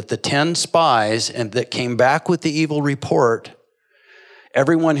time that the 10 spies and that came back with the evil report,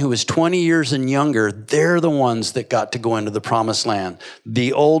 everyone who was 20 years and younger, they're the ones that got to go into the promised land.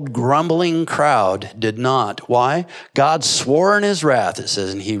 The old grumbling crowd did not. Why? God swore in his wrath, it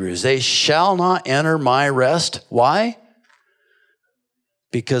says in Hebrews, they shall not enter my rest. Why?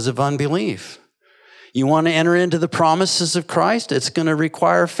 Because of unbelief. You want to enter into the promises of Christ? It's going to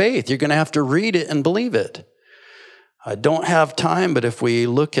require faith. You're going to have to read it and believe it. I don't have time, but if we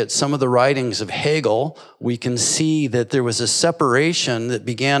look at some of the writings of Hegel, we can see that there was a separation that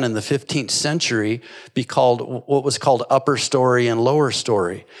began in the 15th century, what was called upper story and lower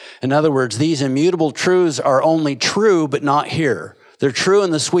story. In other words, these immutable truths are only true, but not here. They're true in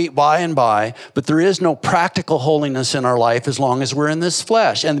the sweet by and by, but there is no practical holiness in our life as long as we're in this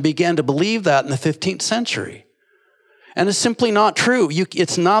flesh. And they began to believe that in the 15th century. And it's simply not true.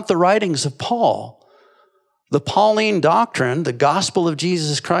 It's not the writings of Paul. The Pauline doctrine, the gospel of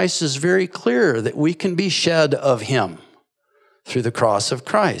Jesus Christ, is very clear that we can be shed of him through the cross of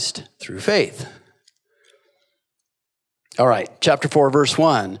Christ, through faith. All right, chapter 4, verse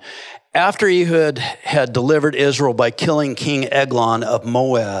 1. After Ehud had delivered Israel by killing King Eglon of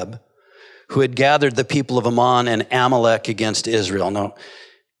Moab, who had gathered the people of Ammon and Amalek against Israel. Now,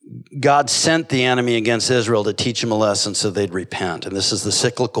 God sent the enemy against Israel to teach them a lesson so they'd repent. And this is the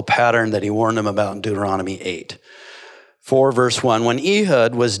cyclical pattern that he warned them about in Deuteronomy 8. 4 verse 1, when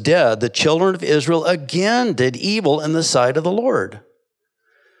Ehud was dead, the children of Israel again did evil in the sight of the Lord.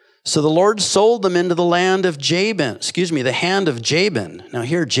 So the Lord sold them into the hand of Jabin. Now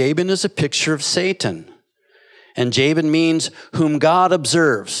here, Jabin is a picture of Satan. And Jabin means whom God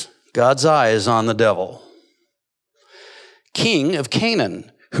observes. God's eye is on the devil. King of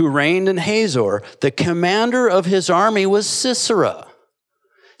Canaan, who reigned in Hazor. The commander of his army was Sisera.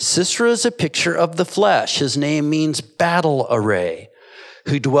 Sisera is a picture of the flesh. His name means battle array.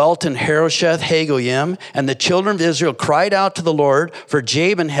 Who dwelt in Harosheth Hagoyim, and the children of Israel cried out to the Lord, for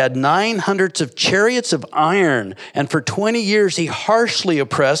Jabin had 900 of chariots of iron, and for 20 years he harshly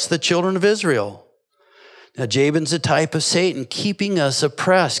oppressed the children of Israel. Now Jabin's a type of Satan, keeping us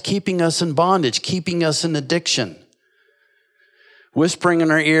oppressed, keeping us in bondage, keeping us in addiction. Whispering in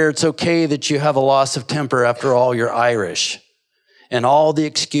our ear, it's okay that you have a loss of temper. After all, you're Irish. And all the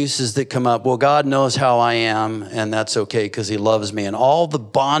excuses that come up, well, God knows how I am, and that's okay because he loves me. And all the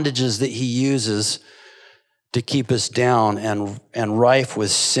bondages that he uses to keep us down and rife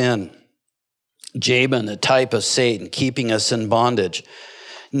with sin. Jabin, a type of Satan, keeping us in bondage.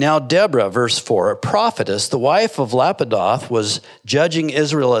 Now Deborah, verse 4, a prophetess, the wife of Lapidoth, was judging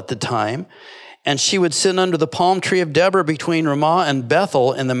Israel at the time, and she would sit under the palm tree of Deborah between Ramah and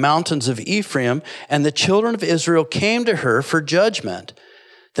Bethel in the mountains of Ephraim, and the children of Israel came to her for judgment.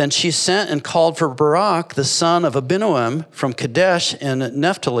 Then she sent and called for Barak, the son of Abinoam, from Kadesh in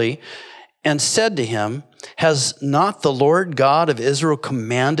Naphtali, and said to him, has not the Lord God of Israel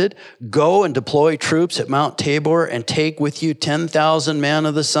commanded, go and deploy troops at Mount Tabor and take with you 10,000 men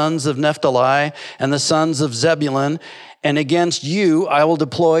of the sons of Naphtali and the sons of Zebulun, and against you I will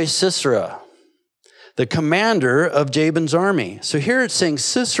deploy Sisera, the commander of Jabin's army. So here it's saying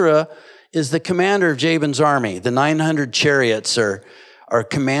Sisera is the commander of Jabin's army. The 900 chariots are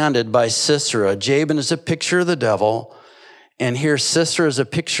commanded by Sisera. Jabin is a picture of the devil. And here Sisera is a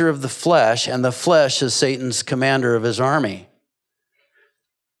picture of the flesh, and the flesh is Satan's commander of his army.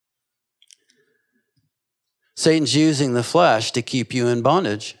 Satan's using the flesh to keep you in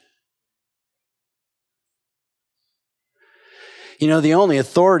bondage. You know, the only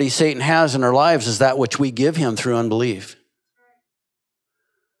authority Satan has in our lives is that which we give him through unbelief.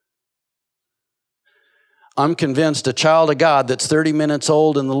 I'm convinced a child of God that's 30 minutes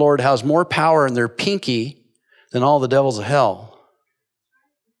old in the Lord has more power in their pinky than all the devils of hell.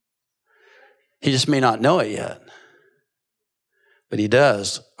 He just may not know it yet. But he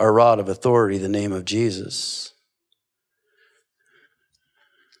does, our rod of authority, the name of Jesus.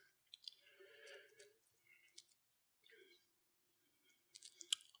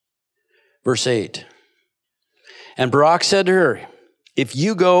 Verse 8. And Barak said to her, if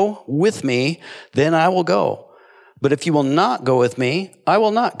you go with me, then I will go. But if you will not go with me, I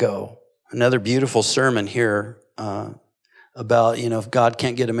will not go. Another beautiful sermon here about, if God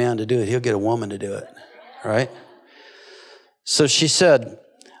can't get a man to do it, he'll get a woman to do it, right? So she said,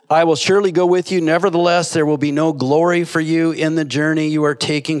 I will surely go with you. Nevertheless, there will be no glory for you in the journey you are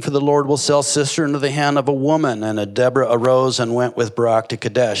taking, for the Lord will sell Sisera into the hand of a woman. And Deborah arose and went with Barak to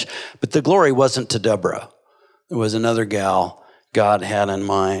Kadesh. But the glory wasn't to Deborah. There was another gal God had in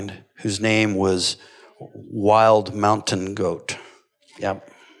mind whose name was Wild Mountain Goat. Yep,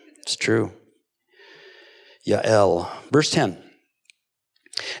 it's true. Yael. Verse 10.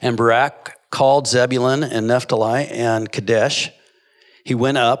 And Barak called Zebulun and Naphtali and Kadesh. He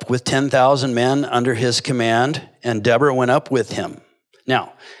went up with 10,000 men under his command, and Deborah went up with him.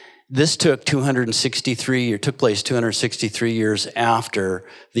 Now, this took place 263 years after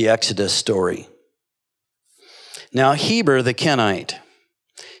the Exodus story. Now, Heber the Kenite.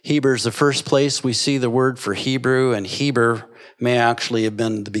 Heber is the first place we see the word for Hebrew, and Heber may actually have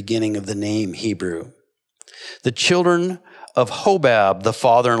been the beginning of the name Hebrew. The children of Hobab, the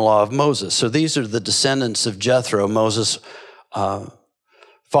father-in-law of Moses. So these are the descendants of Jethro, Moses'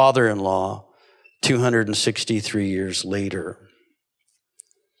 father-in-law, 263 years later.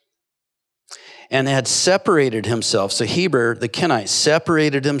 And had separated himself. So Heber, the Kenite,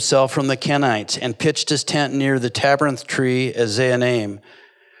 separated himself from the Kenites and pitched his tent near the terebinth tree at Zaanaim,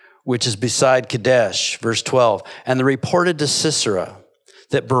 which is beside Kadesh. Verse 12. And they reported to Sisera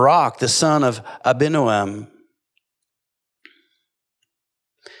that Barak, the son of Abinoam,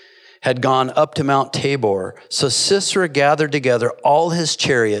 had gone up to Mount Tabor. So Sisera gathered together all his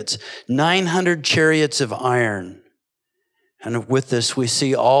chariots, 900 chariots of iron. And with this, we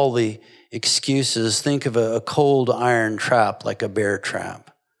see all the excuses. Think of a cold iron trap like a bear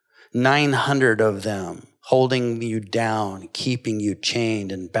trap. 900 of them holding you down, keeping you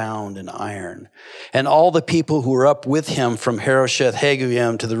chained and bound in iron. And all the people who were up with him from Harosheth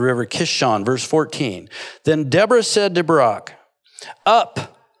Hagoyim to the river Kishon. Verse 14. Then Deborah said to Barak,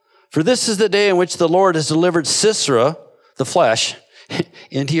 up, for this is the day in which the Lord has delivered Sisera, the flesh,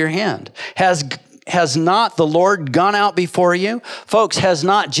 into your hand. Has not the Lord gone out before you? Folks, has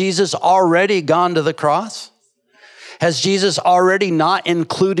not Jesus already gone to the cross? Has Jesus already not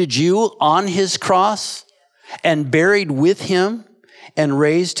included you on his cross and buried with him and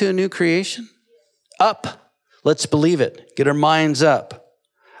raised to a new creation? Up. Let's believe it. Get our minds up.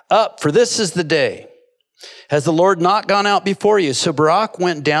 Up, for this is the day. Has the Lord not gone out before you? So Barak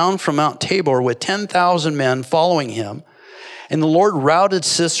went down from Mount Tabor with 10,000 men following him. And the Lord routed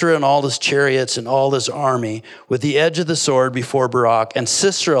Sisera and all his chariots and all his army with the edge of the sword before Barak. And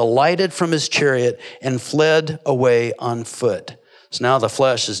Sisera alighted from his chariot and fled away on foot. So now the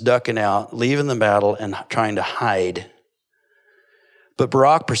flesh is ducking out, leaving the battle and trying to hide. But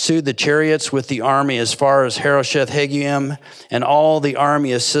Barak pursued the chariots with the army as far as Harosheth Hagoyim, and all the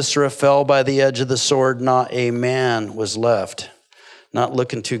army of Sisera fell by the edge of the sword. Not a man was left. Not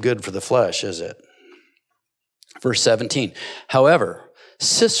looking too good for the flesh, is it? Verse 17. However,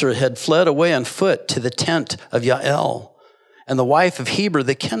 Sisera had fled away on foot to the tent of Yael, and the wife of Heber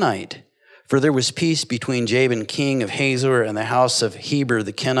the Kenite, for there was peace between Jabin, king of Hazor, and the house of Heber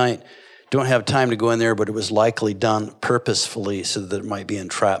the Kenite. Don't have time to go in there, but it was likely done purposefully so that it might be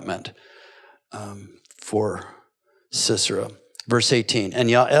entrapment for Sisera. Verse 18, and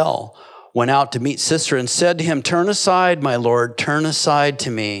Yael went out to meet Sisera and said to him, "Turn aside, my lord, turn aside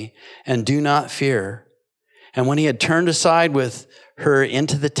to me, and do not fear." And when he had turned aside with her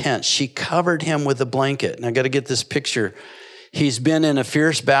into the tent, she covered him with a blanket. And I got to get this picture. He's been in a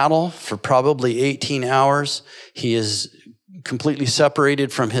fierce battle for probably 18 hours. He is completely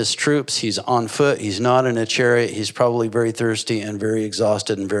separated from his troops. He's on foot. He's not in a chariot. He's probably very thirsty and very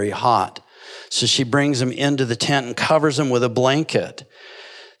exhausted and very hot. So she brings him into the tent and covers him with a blanket.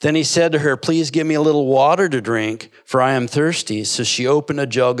 Then he said to her, "Please give me a little water to drink, for I am thirsty." So she opened a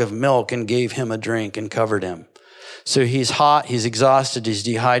jug of milk and gave him a drink and covered him. So he's hot, he's exhausted, he's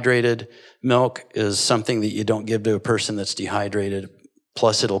dehydrated. Milk is something that you don't give to a person that's dehydrated.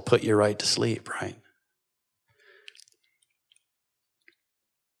 Plus, it'll put you right to sleep, right?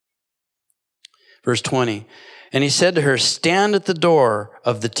 Verse 20, and he said to her, "Stand at the door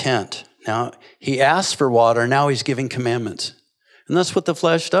of the tent." Now, he asked for water, now he's giving commandments. And that's what the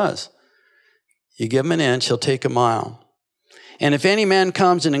flesh does. You give him an inch, he'll take a mile. "And if any man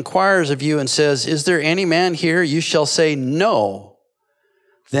comes and inquires of you and says, 'Is there any man here?' you shall say, 'No.'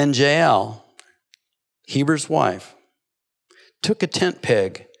 Then Jael, Heber's wife, took a tent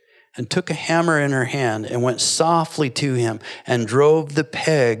peg and took a hammer in her hand and went softly to him and drove the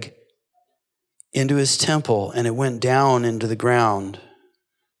peg into his temple, and it went down into the ground.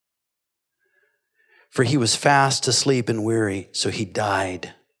 For he was fast asleep and weary, so he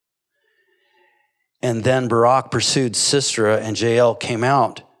died. And then Barak pursued Sisera, and Jael came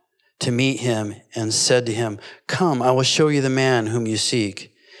out to meet him and said to him, 'Come, I will show you the man whom you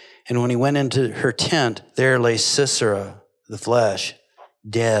seek.' And when he went into her tent, there lay Sisera, the flesh,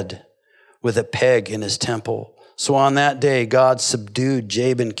 dead, with a peg in his temple. So on that day, God subdued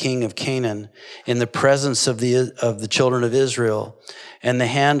Jabin, king of Canaan, in the presence of the children of Israel. And the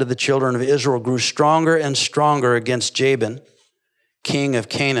hand of the children of Israel grew stronger and stronger against Jabin, king of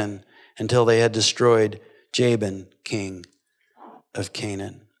Canaan, until they had destroyed Jabin, king of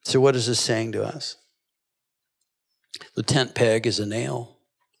Canaan." So what is this saying to us? The tent peg is a nail.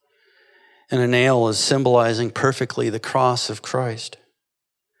 And a nail is symbolizing perfectly the cross of Christ.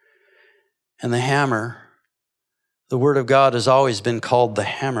 And the hammer, the word of God has always been called the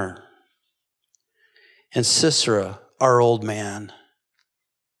hammer. And Sisera, our old man,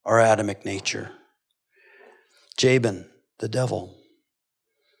 our Adamic nature. Jabin, the devil.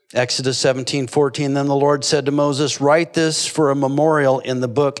 Exodus 17:14, then the Lord said to Moses, "Write this for a memorial in the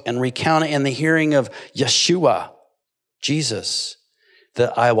book and recount it in the hearing of Yeshua, Jesus,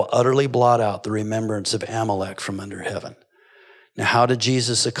 that I will utterly blot out the remembrance of Amalek from under heaven." Now, how did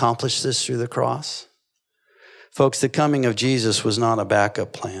Jesus accomplish this through the cross? Folks, the coming of Jesus was not a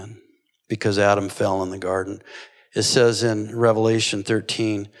backup plan because Adam fell in the garden. It says in Revelation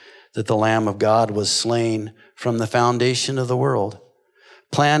 13 that the Lamb of God was slain from the foundation of the world.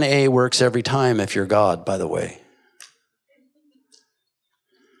 Plan A works every time if you're God, by the way.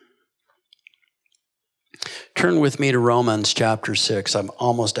 Turn with me to Romans chapter 6. I'm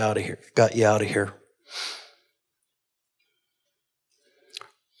almost out of here. Got you out of here.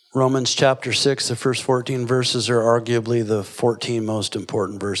 Romans chapter 6, the first 14 verses are arguably the 14 most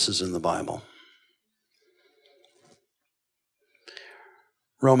important verses in the Bible.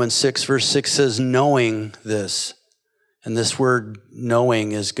 Romans 6 verse 6 says, knowing this. And this word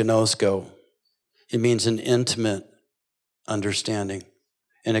knowing is gnosko. It means an intimate understanding,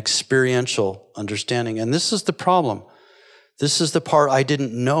 an experiential understanding. And this is the problem. This is the part I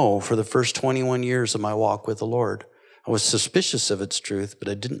didn't know for the first 21 years of my walk with the Lord. I was suspicious of its truth, but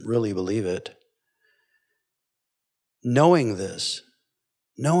I didn't really believe it. Knowing this,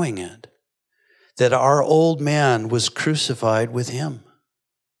 knowing it, that our old man was crucified with him,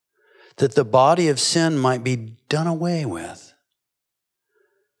 that the body of sin might be done away with,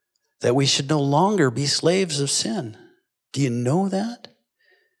 that we should no longer be slaves of sin. Do you know that?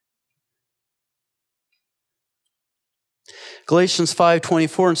 Galatians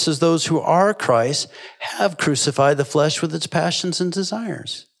 5:24 says, those who are Christ have crucified the flesh with its passions and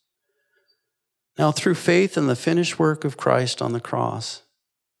desires. Now, through faith in the finished work of Christ on the cross,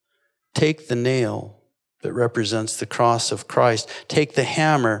 take the nail that represents the cross of Christ, take the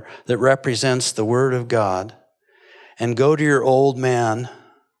hammer that represents the Word of God, and go to your old man,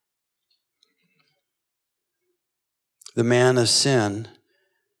 the man of sin,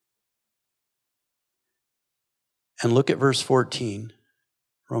 and look at verse 14,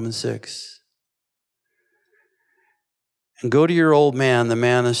 Romans 6. And go to your old man, the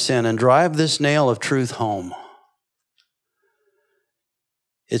man of sin, and drive this nail of truth home.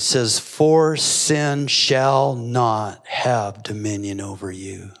 It says, for sin shall not have dominion over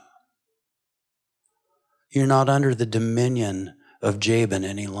you. You're not under the dominion of Jabin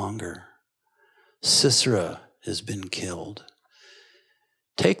any longer. Sisera has been killed.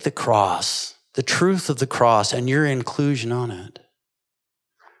 Take the cross, the truth of the cross, and your inclusion on it.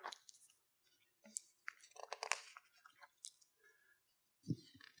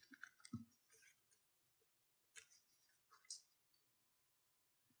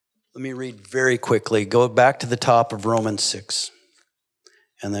 Let me read very quickly. Go back to the top of Romans 6,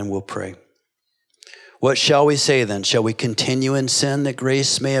 and then we'll pray. What shall we say then? Shall we continue in sin that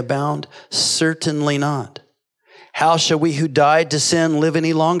grace may abound? Certainly not. How shall we who died to sin live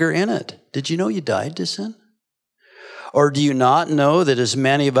any longer in it? Did you know you died to sin? Or do you not know that as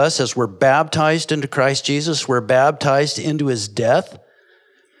many of us as were baptized into Christ Jesus were baptized into his death?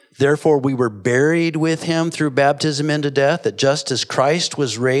 Therefore we were buried with him through baptism into death, that just as Christ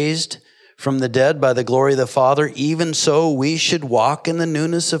was raised from the dead by the glory of the Father, even so we should walk in the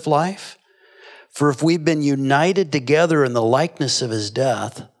newness of life. For if we've been united together in the likeness of his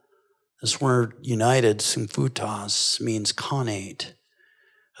death, this word united, symphutos, means connate,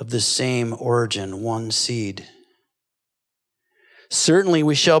 of the same origin, one seed. Certainly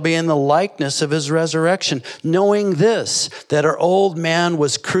we shall be in the likeness of his resurrection, knowing this, that our old man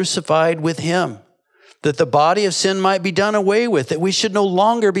was crucified with him, that the body of sin might be done away with, that we should no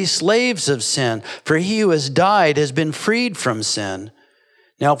longer be slaves of sin, for he who has died has been freed from sin.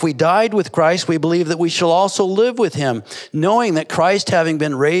 Now, if we died with Christ, we believe that we shall also live with him, knowing that Christ, having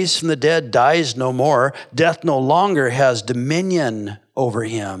been raised from the dead, dies no more. Death no longer has dominion over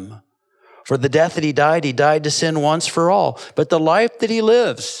him. For the death that he died to sin once for all. But the life that he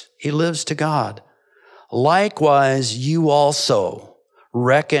lives to God. Likewise, you also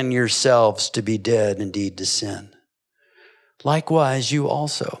reckon yourselves to be dead indeed to sin. Likewise, you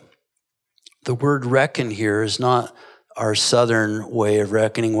also. The word reckon here is not our southern way of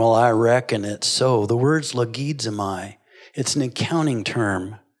reckoning. Well, I reckon it's so. The word's logizomai. It's an accounting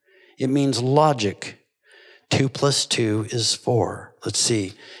term. It means logic. 2 + 2 is 4. Let's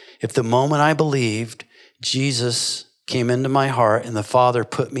see. If the moment I believed, Jesus came into my heart and the Father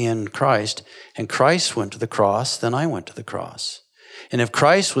put me in Christ, and Christ went to the cross, then I went to the cross. And if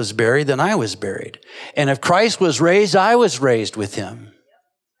Christ was buried, then I was buried. And if Christ was raised, I was raised with him.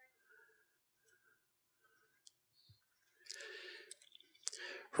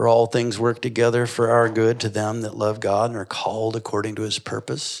 For all things work together for our good to them that love God and are called according to his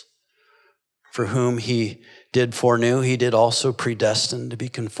purpose. For whom he did foreknew, he did also predestine to be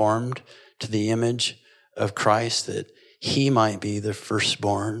conformed to the image of Christ, that he might be the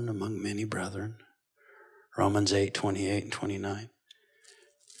firstborn among many brethren. Romans 8, 28 and 29.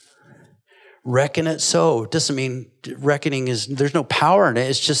 Reckon it so. It doesn't mean reckoning there's no power in it.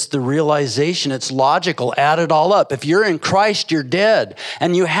 It's just the realization. It's logical. Add it all up. If you're in Christ, you're dead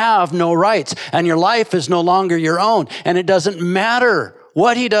and you have no rights and your life is no longer your own. And it doesn't matter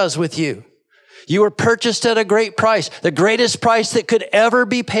what he does with you. You were purchased at a great price, the greatest price that could ever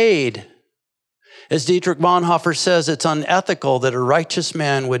be paid. As Dietrich Bonhoeffer says, it's unethical that a righteous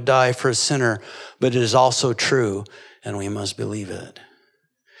man would die for a sinner, but it is also true, and we must believe it.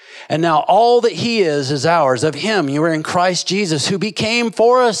 And now all that he is ours. Of him, you are in Christ Jesus, who became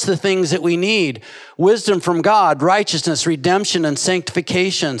for us the things that we need. Wisdom from God, righteousness, redemption, and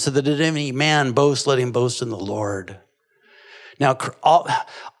sanctification, so that if any man boast, let him boast in the Lord. Now,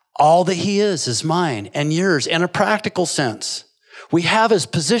 all that he is mine and yours in a practical sense. We have his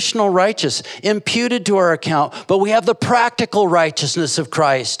positional righteousness imputed to our account, but we have the practical righteousness of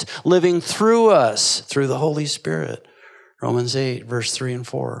Christ living through us, through the Holy Spirit. Romans 8, verse 3 and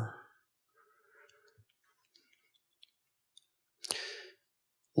 4.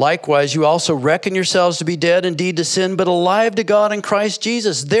 Likewise, you also reckon yourselves to be dead indeed to sin, but alive to God in Christ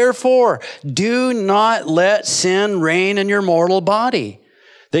Jesus. Therefore, do not let sin reign in your mortal body,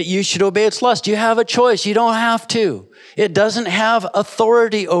 that you should obey its lust. You have a choice. You don't have to. It doesn't have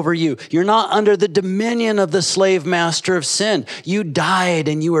authority over you. You're not under the dominion of the slave master of sin. You died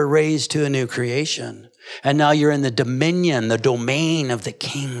and you were raised to a new creation. And now you're in the dominion, the domain of the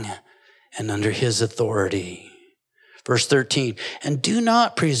King and under his authority. Verse 13, and do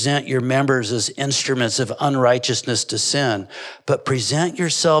not present your members as instruments of unrighteousness to sin, but present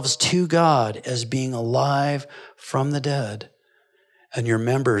yourselves to God as being alive from the dead, and your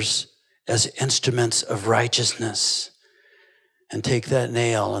members as instruments of righteousness. And take that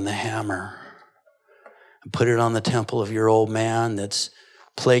nail and the hammer and put it on the temple of your old man that's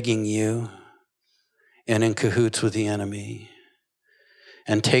plaguing you and in cahoots with the enemy.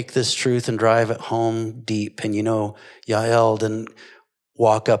 And take this truth and drive it home deep. And you know, Yael didn't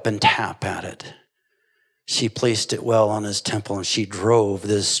walk up and tap at it. She placed it well on his temple and she drove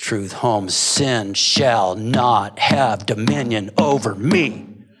this truth home. Sin shall not have dominion over me.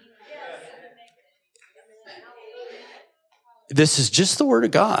 This is just the word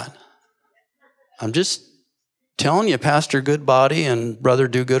of God. I'm just telling you, Pastor Goodbody and Brother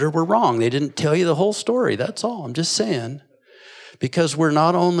Do-Gooder were wrong. They didn't tell you the whole story. That's all. I'm just saying. Because we're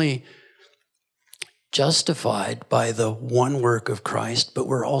not only justified by the one work of Christ, but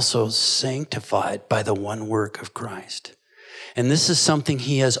we're also sanctified by the one work of Christ. And this is something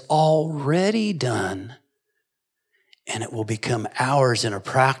he has already done, and it will become ours in a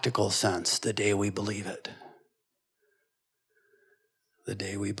practical sense the day we believe it. The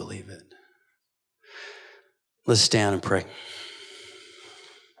day we believe it. Let's stand and pray.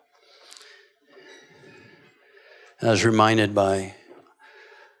 I was reminded by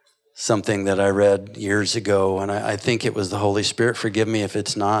something that I read years ago, and I think it was the Holy Spirit. Forgive me if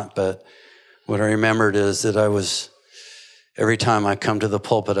it's not, but what I remembered is that every time I come to the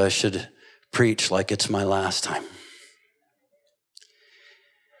pulpit, I should preach like it's my last time.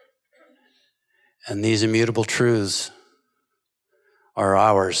 And these immutable truths are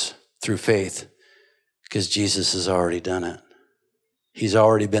ours through faith because Jesus has already done it. He's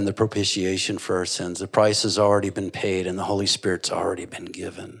already been the propitiation for our sins. The price has already been paid, and the Holy Spirit's already been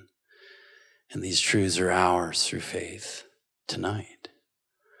given. And these truths are ours through faith tonight.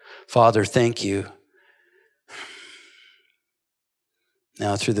 Father, thank you.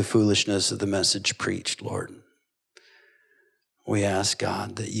 Now, through the foolishness of the message preached, Lord, we ask,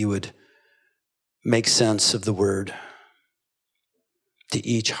 God, that you would make sense of the word to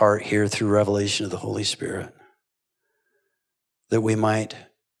each heart here through revelation of the Holy Spirit, that we might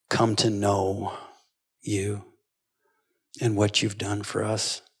come to know you and what you've done for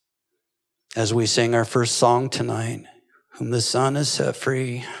us. As we sing our first song tonight, whom the Son has set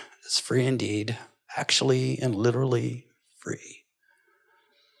free is free indeed, actually and literally free.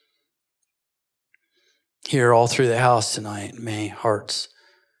 Here all through the house tonight, may hearts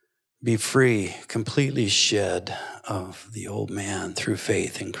be free, completely shed of the old man through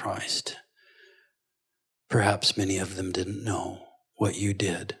faith in Christ. Perhaps many of them didn't know what you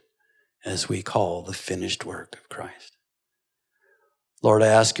did as we call the finished work of Christ. Lord, I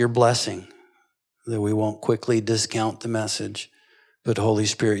ask your blessing that we won't quickly discount the message, but Holy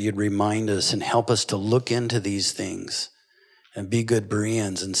Spirit, you'd remind us and help us to look into these things and be good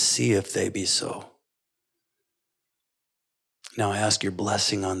Bereans and see if they be so. Now I ask your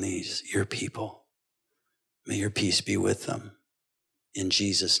blessing on these, your people. May your peace be with them. In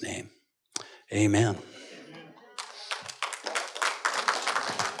Jesus' name, amen.